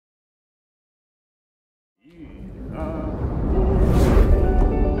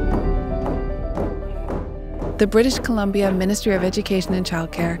The British Columbia Ministry of Education and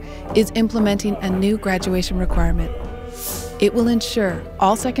Childcare is implementing a new graduation requirement. It will ensure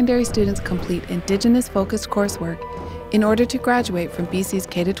all secondary students complete Indigenous-focused coursework in order to graduate from BC's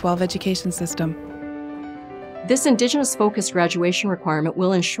K-12 education system. This Indigenous-focused graduation requirement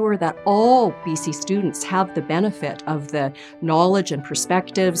will ensure that all BC students have the benefit of the knowledge and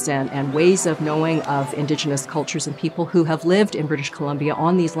perspectives and ways of knowing of Indigenous cultures and people who have lived in British Columbia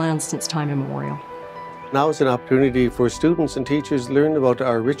on these lands since time immemorial. Now is an opportunity for students and teachers to learn about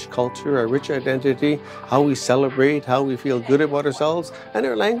our rich culture, our rich identity, how we celebrate, how we feel good about ourselves, and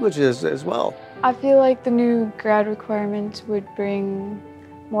our languages as well. I feel like the new grad requirements would bring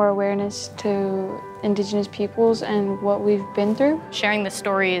more awareness to Indigenous peoples and what we've been through. Sharing the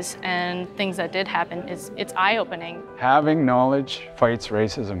stories and things that did happen, it's eye-opening. Having knowledge fights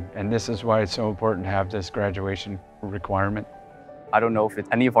racism, and this is why it's so important to have this graduation requirement. I don't know if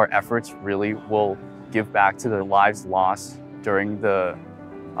any of our efforts really will give back to the lives lost during the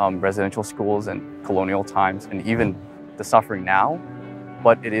residential schools and colonial times, and even the suffering now,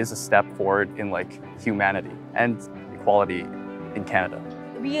 but it is a step forward in humanity and equality in Canada.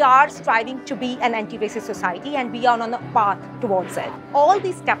 We are striving to be an anti-racist society, and we are on a path towards it. All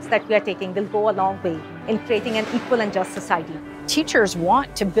these steps that we are taking will go a long way in creating an equal and just society. Teachers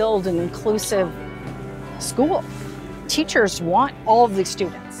want to build an inclusive school. Teachers want all of the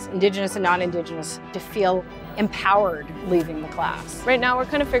students, Indigenous and non-Indigenous, to feel empowered leaving the class. Right now we're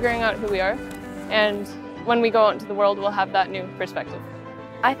kind of figuring out who we are, and when we go out into the world we'll have that new perspective.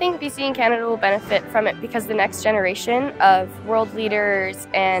 I think BC and Canada will benefit from it because the next generation of world leaders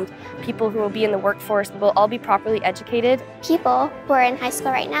and people who will be in the workforce will all be properly educated. People who are in high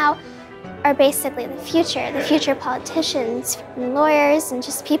school right now are basically the future politicians, and lawyers, and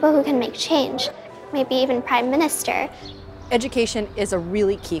just people who can make change. Maybe even Prime Minister. Education is a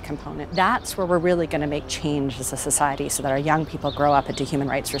really key component. That's where we're really going to make change as a society so that our young people grow up into human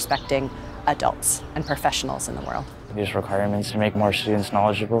rights respecting adults and professionals in the world. These requirements to make more students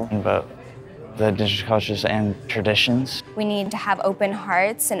knowledgeable about the Indigenous cultures and traditions. We need to have open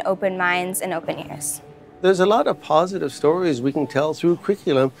hearts and open minds and open ears. There's a lot of positive stories we can tell through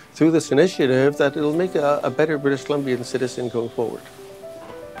curriculum, through this initiative, that it'll make a better British Columbian citizen going forward.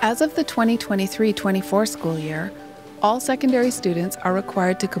 As of the 2023-24 school year, all secondary students are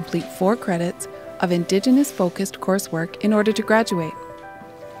required to complete 4 credits of Indigenous-focused coursework in order to graduate.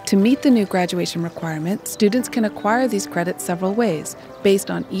 To meet the new graduation requirement, students can acquire these credits several ways,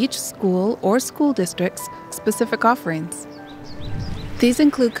 based on each school or school district's specific offerings. These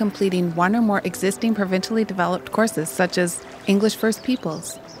include completing 1 or more existing provincially developed courses such as English First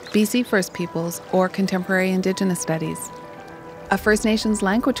Peoples, BC First Peoples, or Contemporary Indigenous Studies, a First Nations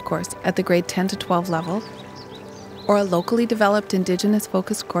language course at the grade 10 to 12 level, or a locally developed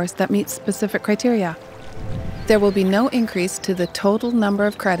Indigenous-focused course that meets specific criteria. There will be no increase to the total number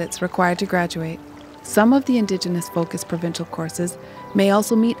of credits required to graduate. Some of the Indigenous-focused provincial courses may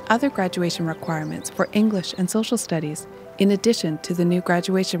also meet other graduation requirements for English and social studies, in addition to the new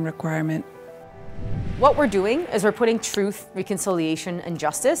graduation requirement. What we're doing is we're putting truth, reconciliation, and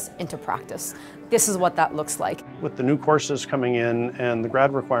justice into practice. This is what that looks like. With the new courses coming in and the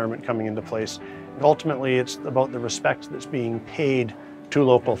grad requirement coming into place, ultimately it's about the respect that's being paid to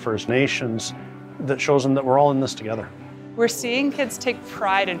local First Nations that shows them that we're all in this together. We're seeing kids take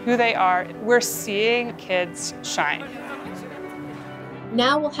pride in who they are. We're seeing kids shine.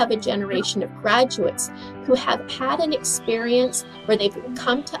 Now we'll have a generation of graduates who have had an experience where they've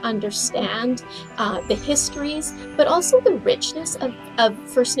come to understand the histories, but also the richness of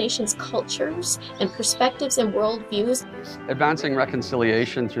First Nations cultures and perspectives and worldviews. Advancing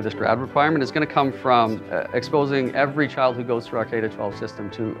reconciliation through this grad requirement is going to come from exposing every child who goes through our K-12 system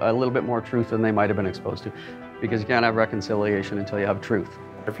to a little bit more truth than they might have been exposed to, because you can't have reconciliation until you have truth.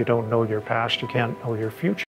 If you don't know your past, you can't know your future.